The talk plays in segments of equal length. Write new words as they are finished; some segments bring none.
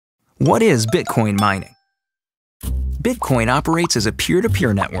What is Bitcoin mining? Bitcoin operates as a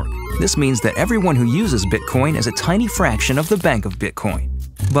peer-to-peer network. This means that everyone who uses Bitcoin is a tiny fraction of the bank of Bitcoin.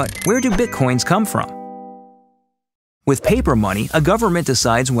 But where do Bitcoins come from? With paper money, a government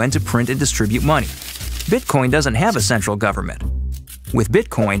decides when to print and distribute money. Bitcoin doesn't have a central government. With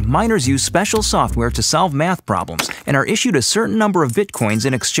Bitcoin, miners use special software to solve math problems and are issued a certain number of Bitcoins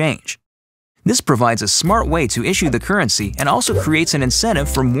in exchange. This provides a smart way to issue the currency and also creates an incentive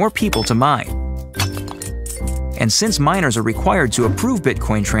for more people to mine. And since miners are required to approve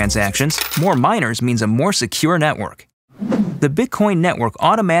Bitcoin transactions, more miners means a more secure network. The Bitcoin network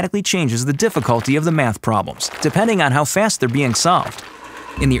automatically changes the difficulty of the math problems, depending on how fast they're being solved.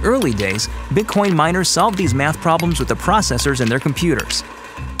 In the early days, Bitcoin miners solved these math problems with the processors in their computers.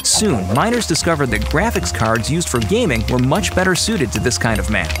 Soon, miners discovered that graphics cards used for gaming were much better suited to this kind of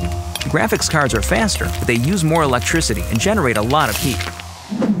math. Graphics cards are faster, but they use more electricity and generate a lot of heat.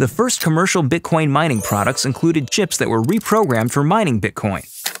 The first commercial Bitcoin mining products included chips that were reprogrammed for mining Bitcoin.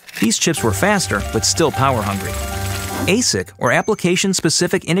 These chips were faster, but still power-hungry. ASIC, or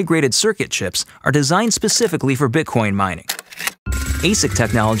Application-Specific Integrated Circuit chips, are designed specifically for Bitcoin mining. ASIC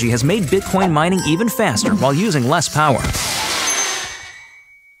technology has made Bitcoin mining even faster while using less power.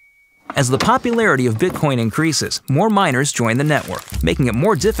 As the popularity of Bitcoin increases, more miners join the network, making it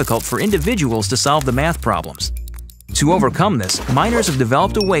more difficult for individuals to solve the math problems. To overcome this, miners have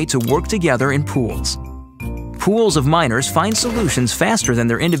developed a way to work together in pools. Pools of miners find solutions faster than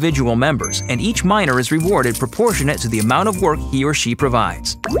their individual members, and each miner is rewarded proportionate to the amount of work he or she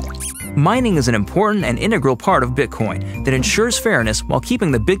provides. Mining is an important and integral part of Bitcoin that ensures fairness while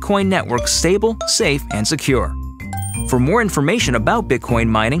keeping the Bitcoin network stable, safe, and secure. For more information about Bitcoin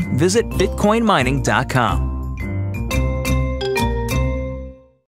mining, visit bitcoinmining.com.